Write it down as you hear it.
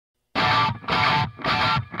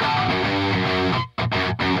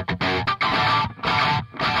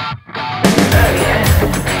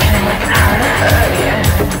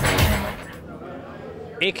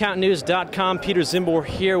8countnews.com, Peter Czymbor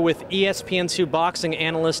here with ESPN2 boxing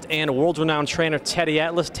analyst and world-renowned trainer Teddy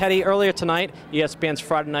Atlas. Teddy, earlier tonight, ESPN's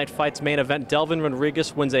Friday Night Fights main event, Delvin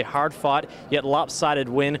Rodriguez wins a hard-fought yet lopsided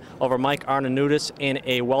win over Mike Arnaoutis in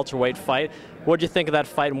a welterweight fight. What did you think of that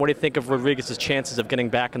fight, and what do you think of Rodriguez's chances of getting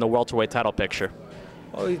back in the welterweight title picture?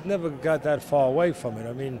 Well, he never got that far away from it.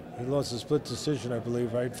 I mean, he lost a split decision, I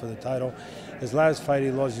believe, right, for the title. His last fight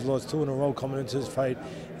he lost two in a row coming into his fight.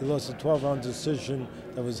 He lost a 12-round decision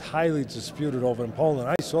that was highly disputed over in Poland.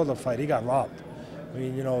 I saw the fight. He got robbed. I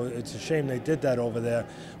mean, you know, it's a shame they did that over there,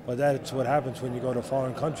 but that's what happens when you go to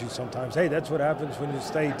foreign countries sometimes. Hey, that's what happens when you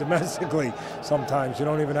stay domestically sometimes. You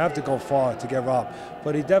don't even have to go far to get robbed.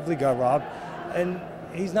 But he definitely got robbed, and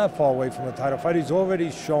he's not far away from a title fight. He's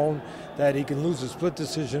already shown that he can lose a split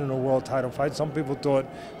decision in a world title fight. Some people thought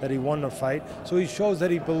that he won the fight. So he shows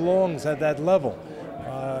that he belongs at that level.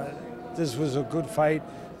 This was a good fight.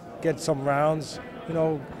 Get some rounds. You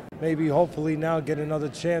know, maybe hopefully now get another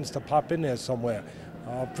chance to pop in there somewhere.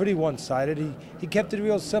 Pretty one-sided. He kept it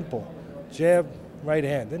real simple. Jab, right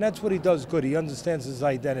hand. And that's what he does good. He understands his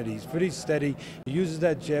identity. He's pretty steady. He uses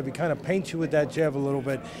that jab. He kind of paints you with that jab a little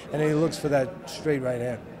bit, and then he looks for that straight right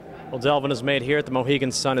hand. Well, Delvin is made here at the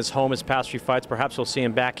Mohegan Sun, his home, his past few fights. Perhaps we'll see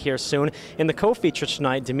him back here soon. In the co-feature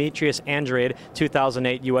tonight, Demetrius Andrade,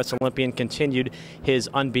 2008 U.S. Olympian, continued his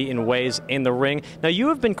unbeaten ways in the ring. Now, you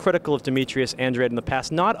have been critical of Demetrius Andrade in the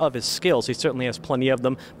past, not of his skills. He certainly has plenty of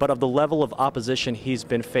them, but of the level of opposition he's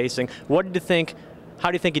been facing. What did you think? How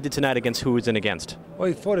do you think he did tonight against who he's in against? Well,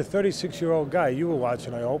 he fought a 36-year-old guy. You were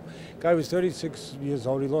watching, I hope. Guy was 36 years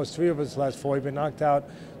old. He lost 3 of his last 4. He'd been knocked out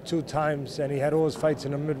 2 times, and he had all his fights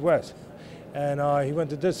in the Midwest. And he went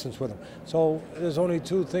the distance with him. So there's only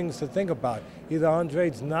 2 things to think about. Either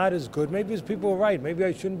Andrade's not as good. Maybe his people are right. Maybe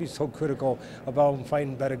I shouldn't be so critical about him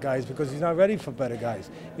fighting better guys because he's not ready for better guys.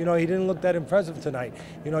 You know, he didn't look that impressive tonight.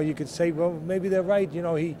 You know, you could say, well, maybe they're right. You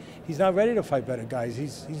know, he's not ready to fight better guys.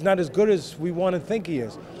 He's not as good as we want to think he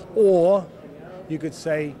is. Or you could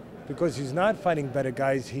say, because he's not fighting better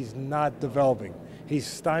guys, he's not developing. He's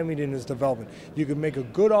stymied in his development. You could make a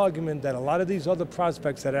good argument that a lot of these other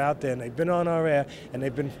prospects that are out there, and they've been on our air, and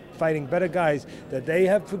they've been fighting better guys, that they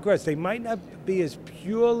have progressed. They might not be as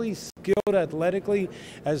purely skilled athletically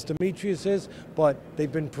as Demetrius is, but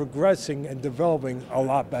they've been progressing and developing a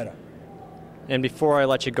lot better. And before I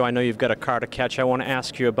let you go, I know you've got a car to catch. I want to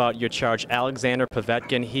ask you about your charge, Alexander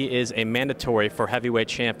Povetkin. He is a mandatory for heavyweight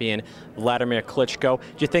champion Wladimir Klitschko. Do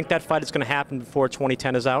you think that fight is going to happen before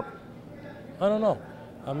 2010 is out? I don't know.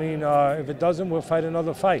 I mean, if it doesn't, we'll fight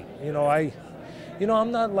another fight. You know,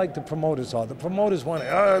 I'm not like the promoters are. The promoters want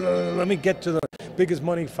to, let me get to the biggest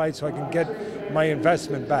money fight so I can get my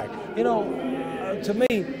investment back. You know, to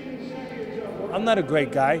me, I'm not a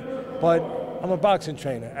great guy, but I'm a boxing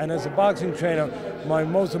trainer. And as a boxing trainer, my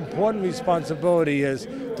most important responsibility is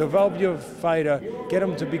develop your fighter, get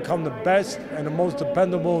him to become the best and the most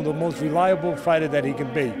dependable, the most reliable fighter that he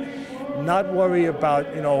can be. Not worry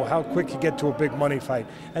about, you know, how quick you get to a big money fight.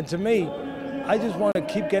 And to me, I just want to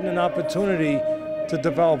keep getting an opportunity to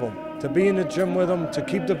develop him, to be in the gym with him, to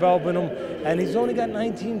keep developing him. And he's only got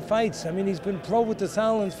 19 fights. I mean, he's been pro with the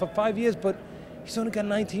Silence for 5 years, but he's only got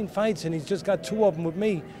 19 fights, and he's just got 2 of them with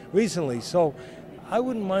me recently. So I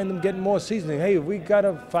wouldn't mind him getting more seasoning. Hey, if we got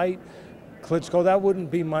to fight Klitschko, that wouldn't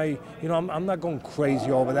be my, you know, I'm not going crazy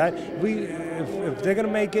over that. If they're going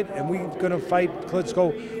to make it and we're going to fight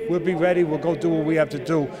Klitschko, we'll be ready. We'll go do what we have to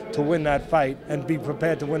do to win that fight and be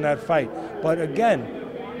prepared to win that fight. But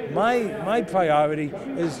again, my priority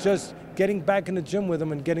is just getting back in the gym with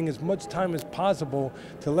him and getting as much time as possible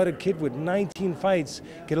to let a kid with 19 fights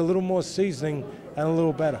get a little more seasoning and a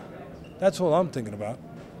little better. That's all I'm thinking about.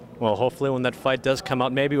 Well, hopefully when that fight does come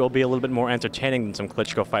out, maybe it will be a little bit more entertaining than some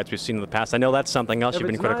Klitschko fights we've seen in the past. I know that's something else you've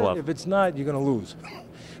been critical of. If it's not, you're going to lose.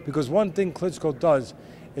 Because one thing Klitschko does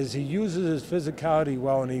is he uses his physicality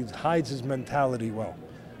well and he hides his mentality well.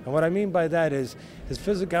 And what I mean by that is his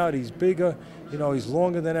physicality is bigger, you know, he's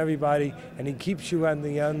longer than everybody, and he keeps you on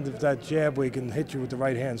the end of that jab where he can hit you with the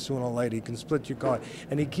right hand sooner or later. He can split your guard.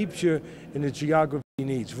 And he keeps you in the geography he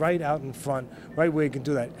needs, right out in front, right where he can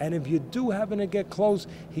do that. And if you do happen to get close,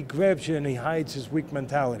 he grabs you and he hides his weak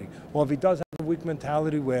mentality. Or if he does have a weak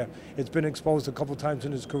mentality where it's been exposed a couple times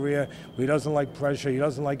in his career, where he doesn't like pressure, he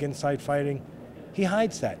doesn't like inside fighting, he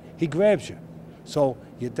hides that. He grabs you. So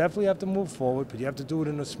you definitely have to move forward, but you have to do it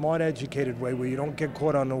in a smart, educated way where you don't get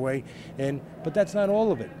caught on the way. But that's not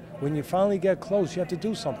all of it. When you finally get close, you have to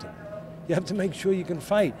do something. You have to make sure you can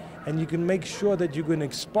fight, and you can make sure that you can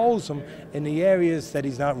expose him in the areas that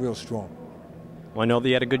he's not real strong. Well, I know that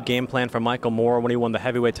you had a good game plan for Michael Moore when he won the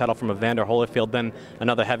heavyweight title from Evander Holyfield, then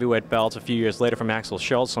another heavyweight belt a few years later from Axel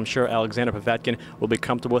Schultz. So I'm sure Alexander Povetkin will be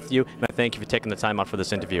comfortable with you, and I thank you for taking the time out for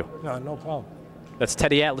this interview. No problem. That's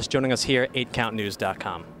Teddy Atlas joining us here at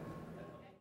 8countnews.com.